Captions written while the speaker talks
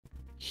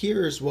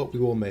Here's what we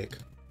will make.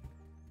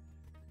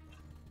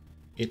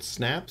 It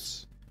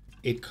snaps,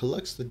 it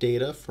collects the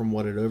data from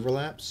what it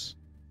overlaps,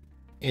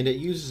 and it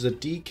uses a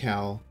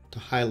decal to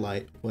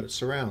highlight what it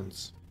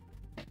surrounds.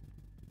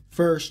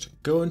 First,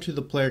 go into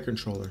the player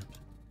controller.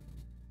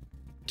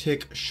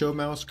 Tick Show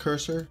Mouse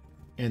Cursor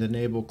and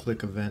enable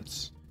Click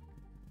Events.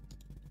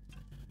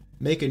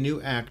 Make a new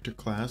actor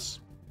class.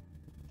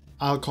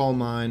 I'll call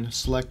mine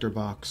Selector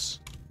Box.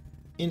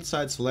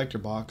 Inside Selector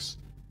Box,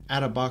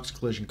 add a box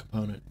collision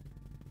component.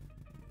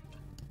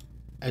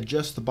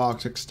 Adjust the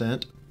box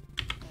extent.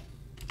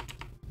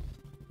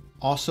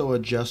 Also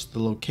adjust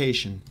the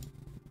location.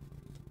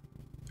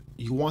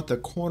 You want the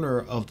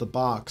corner of the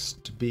box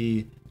to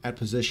be at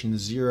position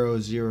 0,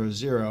 0,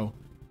 0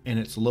 in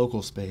its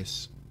local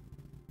space.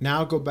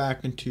 Now go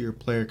back into your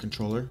player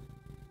controller.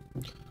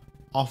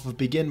 Off of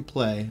Begin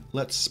Play,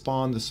 let's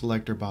spawn the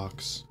selector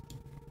box.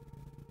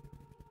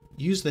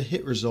 Use the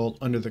hit result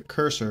under the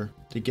cursor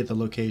to get the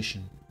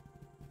location.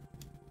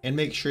 And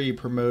make sure you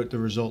promote the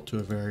result to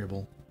a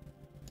variable.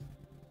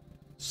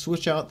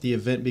 Switch out the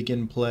Event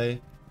Begin Play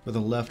for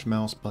the left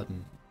mouse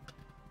button.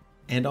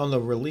 And on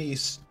the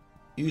release,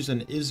 use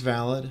an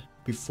isValid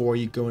before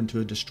you go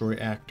into a Destroy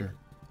Actor.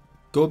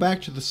 Go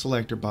back to the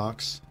selector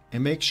box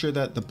and make sure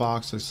that the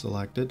box is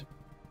selected.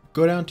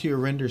 Go down to your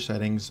render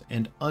settings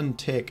and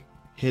untick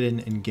Hidden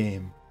in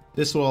Game.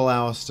 This will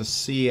allow us to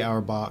see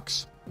our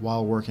box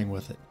while working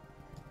with it.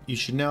 You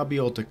should now be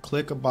able to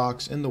click a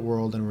box in the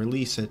world and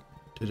release it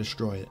to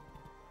destroy it.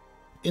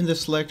 In the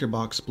selector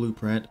box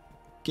blueprint,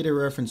 get a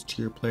reference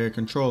to your player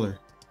controller.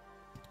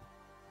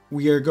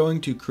 We are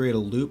going to create a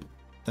loop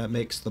that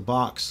makes the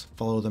box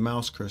follow the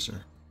mouse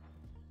cursor.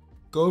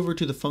 Go over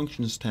to the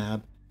Functions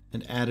tab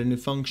and add a new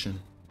function.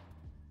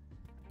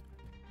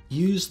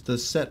 Use the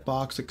Set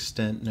Box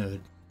Extent node.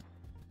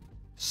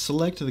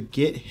 Select the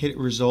Get Hit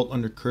Result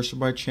under Cursor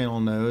by Channel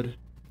node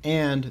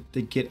and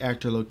the Get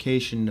Actor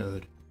Location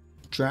node.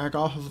 Drag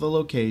off of the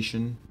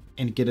location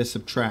and get a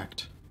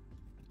subtract.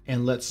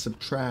 And let's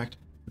subtract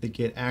the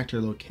Get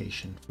Actor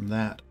Location from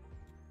that.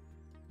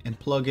 And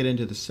plug it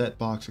into the Set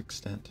Box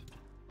Extent.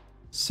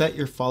 Set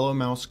your Follow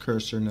Mouse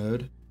Cursor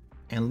node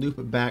and loop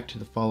it back to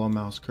the Follow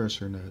Mouse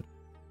Cursor node.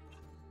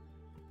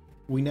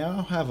 We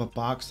now have a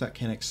box that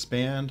can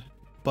expand,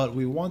 but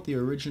we want the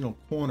original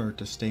corner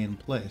to stay in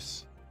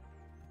place.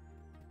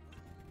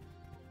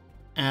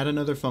 Add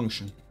another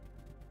function.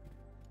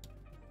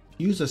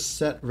 Use a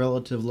Set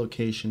Relative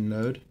Location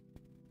node,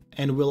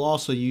 and we'll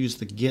also use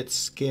the Get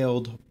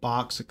Scaled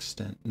Box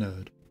Extent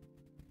node.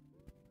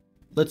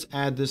 Let's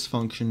add this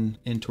function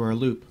into our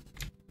loop.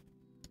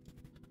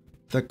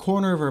 The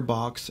corner of our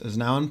box is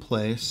now in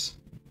place,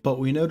 but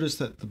we notice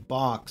that the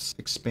box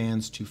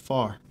expands too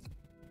far.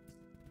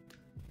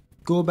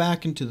 Go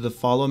back into the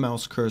Follow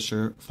Mouse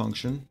Cursor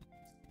function,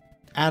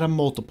 add a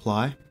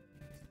multiply,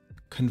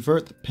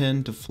 convert the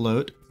pin to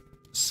float,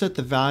 set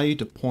the value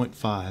to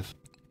 0.5,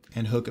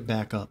 and hook it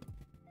back up.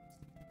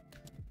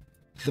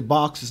 The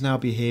box is now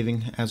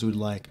behaving as we'd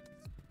like.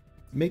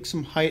 Make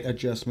some height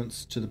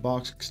adjustments to the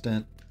box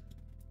extent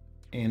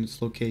and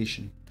its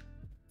location.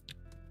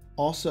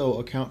 Also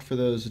account for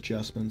those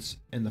adjustments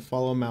in the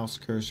Follow Mouse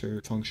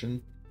Cursor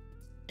function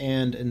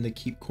and in the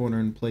Keep Corner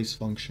in Place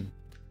function.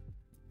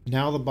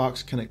 Now the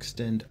box can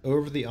extend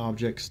over the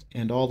objects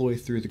and all the way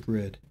through the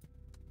grid.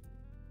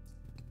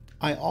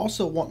 I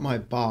also want my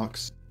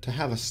box to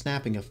have a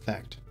snapping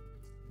effect.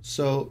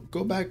 So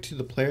go back to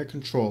the player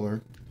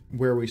controller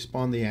where we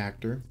spawn the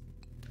actor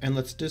and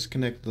let's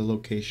disconnect the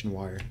location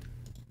wire.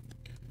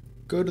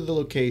 Go to the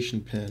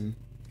location pin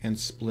and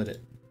split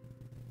it.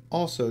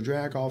 Also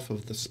drag off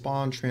of the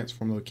spawn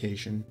transform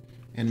location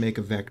and make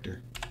a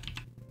vector.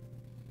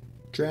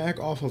 Drag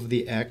off of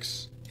the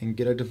X and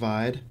get a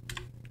divide.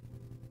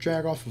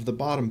 Drag off of the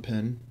bottom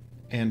pin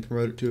and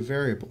promote it to a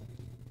variable.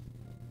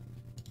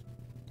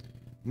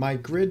 My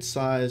grid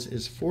size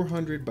is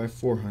 400 by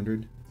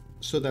 400,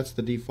 so that's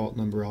the default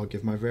number I'll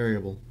give my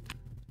variable.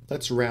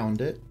 Let's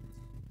round it,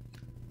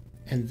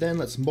 and then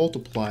let's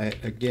multiply it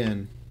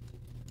again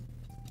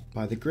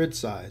by the grid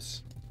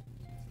size.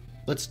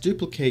 Let's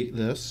duplicate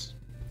this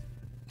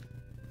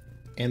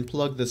and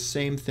plug the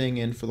same thing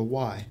in for the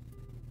Y,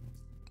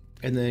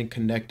 and then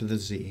connect to the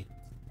Z.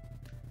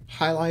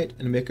 Highlight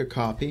and make a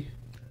copy,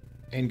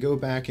 and go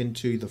back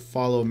into the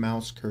Follow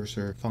Mouse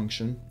Cursor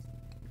function,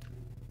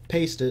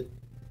 paste it,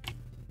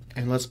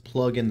 and let's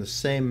plug in the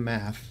same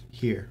math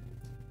here.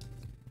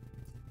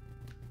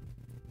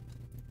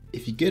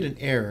 If you get an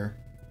error,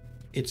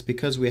 it's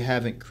because we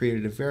haven't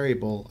created a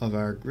variable of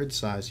our grid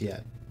size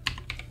yet.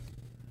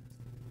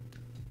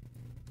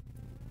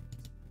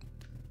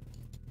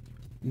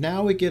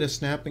 Now we get a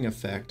snapping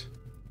effect,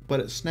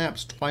 but it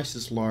snaps twice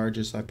as large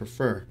as I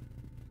prefer.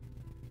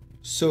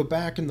 So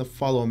back in the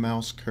Follow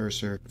Mouse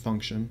Cursor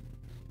function,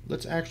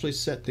 let's actually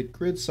set the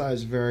grid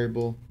size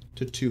variable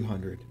to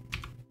 200,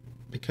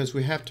 because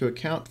we have to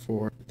account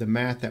for the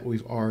math that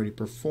we've already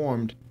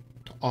performed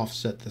to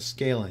offset the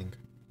scaling.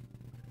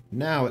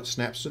 Now it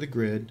snaps to the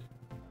grid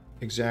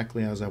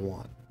exactly as I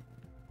want.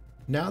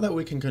 Now that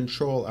we can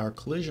control our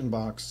collision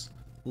box,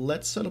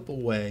 let's set up a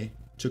way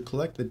to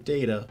collect the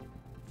data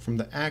from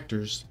the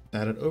actors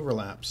that it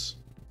overlaps.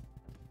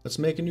 Let's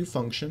make a new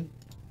function.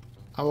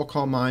 I will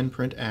call mine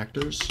print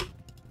actors.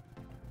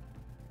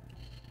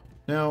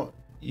 Now,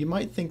 you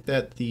might think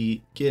that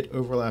the get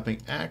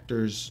overlapping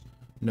actors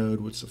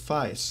node would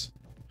suffice.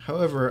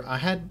 However, I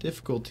had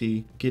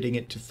difficulty getting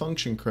it to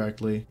function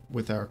correctly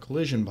with our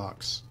collision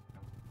box.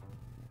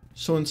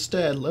 So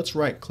instead, let's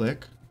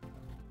right-click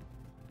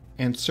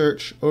and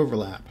search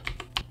overlap.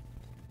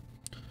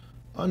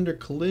 Under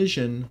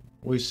collision,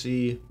 we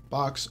see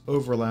box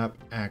overlap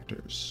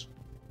actors.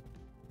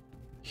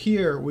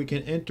 Here we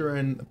can enter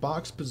in the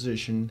box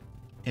position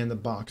and the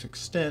box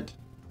extent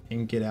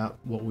and get out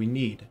what we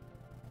need.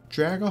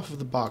 Drag off of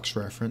the box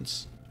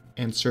reference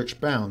and search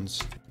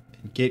bounds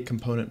and get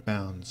component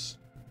bounds.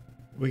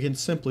 We can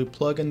simply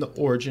plug in the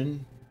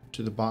origin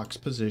to the box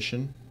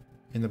position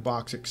and the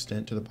box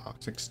extent to the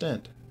box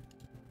extent.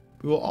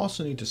 We will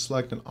also need to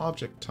select an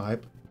object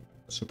type,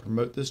 so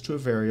promote this to a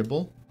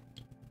variable,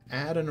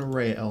 add an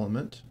array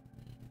element,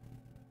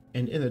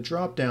 and in the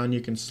drop-down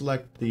you can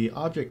select the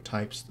object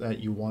types that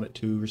you want it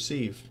to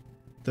receive.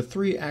 The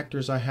three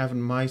actors I have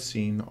in my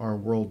scene are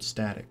world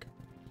static.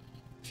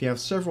 If you have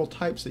several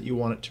types that you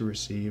want it to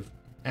receive,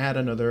 add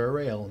another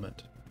array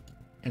element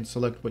and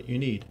select what you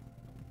need.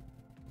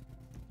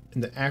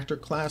 In the actor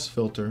class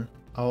filter,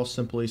 I'll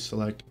simply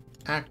select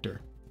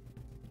actor.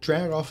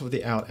 Drag off of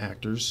the out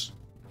actors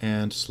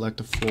and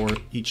select a for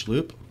each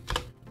loop.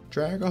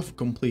 Drag off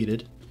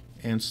completed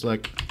and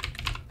select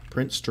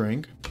print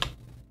string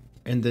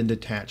and then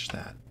detach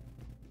that.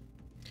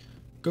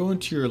 Go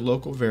into your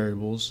local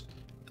variables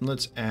and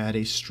let's add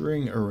a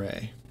string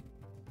array.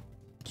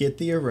 Get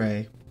the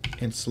array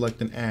and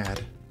select an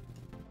add.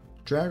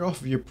 Drag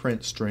off of your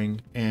print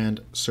string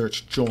and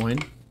search join.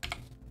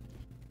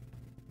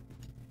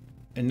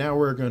 And now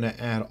we're going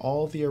to add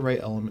all the array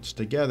elements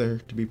together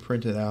to be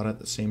printed out at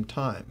the same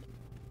time.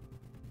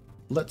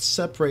 Let's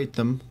separate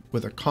them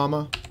with a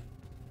comma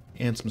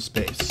and some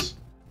space.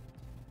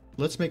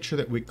 Let's make sure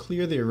that we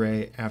clear the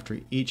array after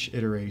each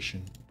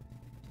iteration.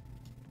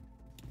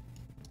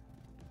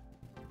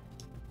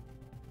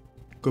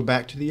 Go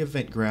back to the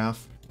event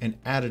graph and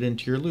add it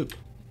into your loop.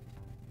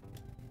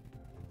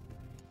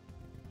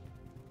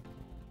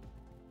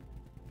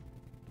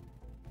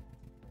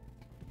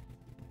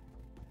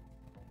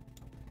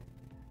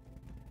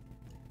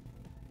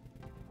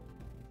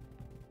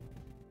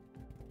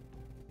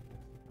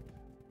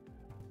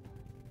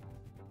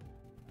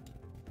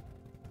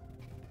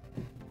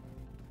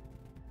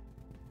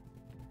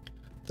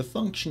 The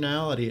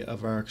functionality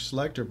of our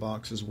selector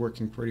box is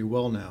working pretty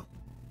well now.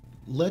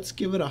 Let's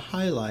give it a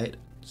highlight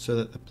so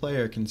that the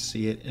player can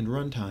see it in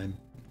runtime.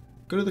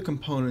 Go to the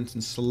components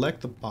and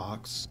select the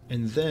box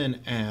and then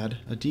add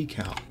a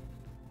decal.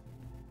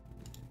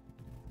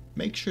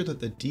 Make sure that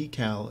the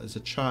decal is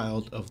a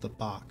child of the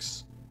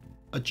box.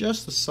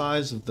 Adjust the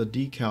size of the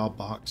decal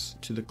box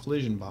to the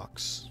collision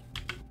box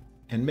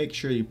and make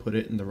sure you put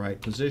it in the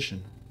right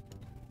position.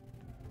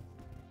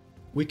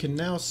 We can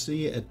now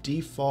see a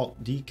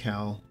default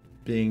decal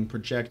being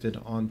projected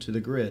onto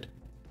the grid.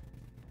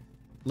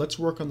 Let's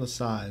work on the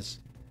size.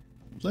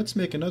 Let's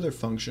make another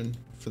function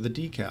for the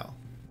decal.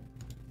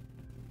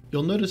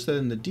 You'll notice that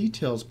in the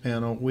details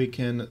panel we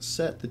can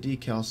set the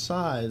decal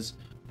size,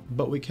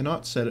 but we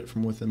cannot set it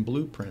from within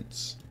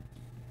blueprints.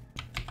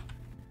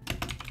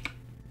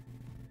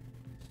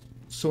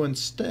 So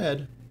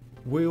instead,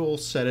 we will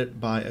set it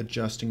by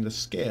adjusting the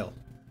scale.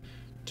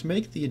 To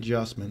make the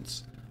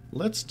adjustments,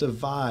 let's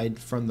divide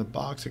from the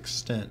box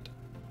extent,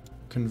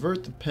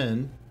 convert the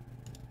pen,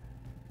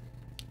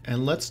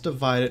 and let's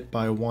divide it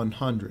by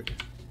 100.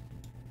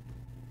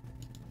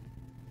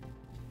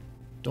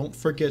 Don't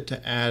forget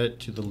to add it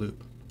to the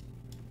loop.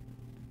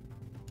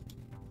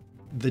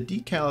 The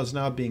decal is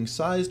now being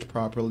sized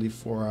properly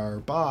for our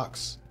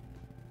box.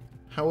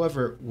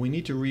 However, we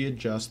need to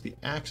readjust the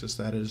axis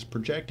that it is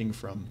projecting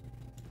from.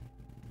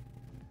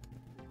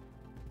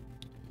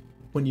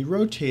 When you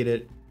rotate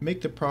it,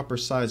 make the proper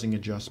sizing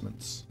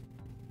adjustments.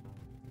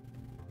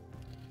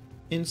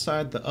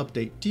 Inside the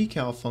update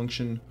decal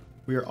function,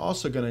 we are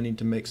also going to need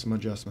to make some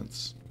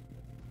adjustments.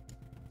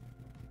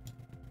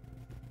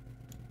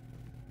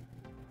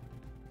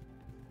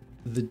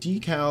 The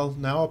decal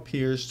now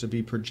appears to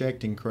be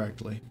projecting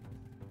correctly.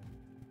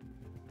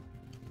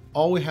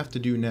 All we have to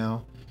do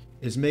now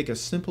is make a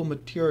simple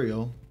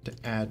material to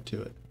add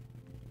to it.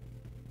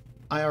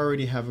 I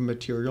already have a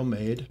material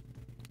made,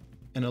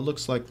 and it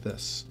looks like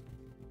this.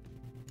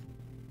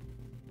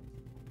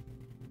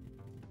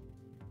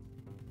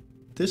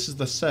 This is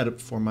the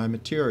setup for my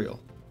material.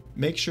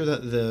 Make sure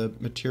that the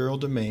material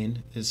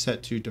domain is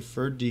set to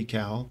deferred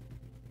decal,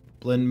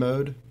 blend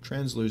mode,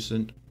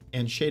 translucent,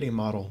 and shading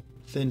model,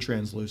 thin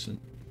translucent.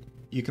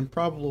 You can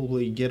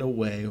probably get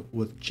away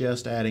with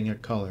just adding a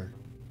color.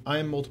 I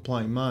am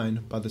multiplying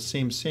mine by the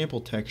same sample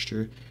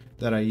texture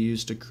that I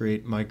used to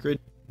create my grid.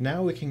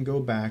 Now we can go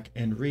back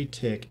and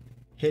retick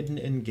hidden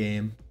in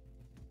game,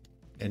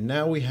 and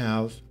now we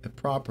have a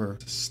proper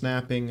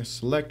snapping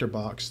selector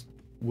box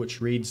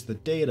which reads the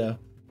data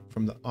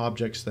from the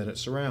objects that it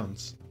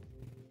surrounds.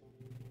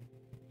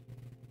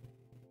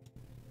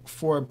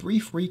 For a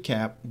brief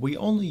recap, we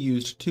only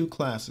used two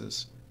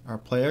classes, our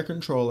player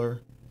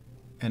controller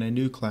and a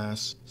new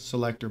class,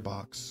 Selector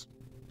box.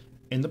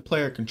 In the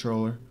player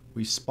controller,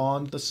 we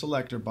spawned the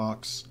Selector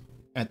box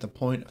at the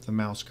point of the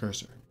mouse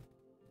cursor.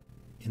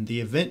 In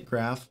the event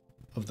graph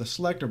of the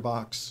Selector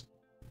box,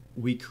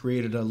 we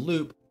created a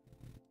loop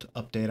to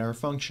update our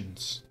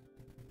functions.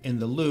 In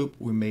the loop,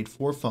 we made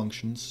four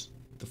functions: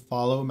 the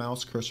follow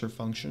mouse cursor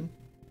function,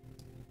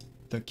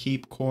 the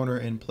keep corner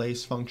in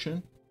place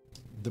function,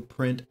 the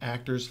print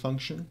actors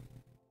function,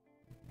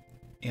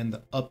 and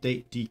the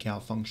update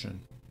decal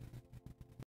function.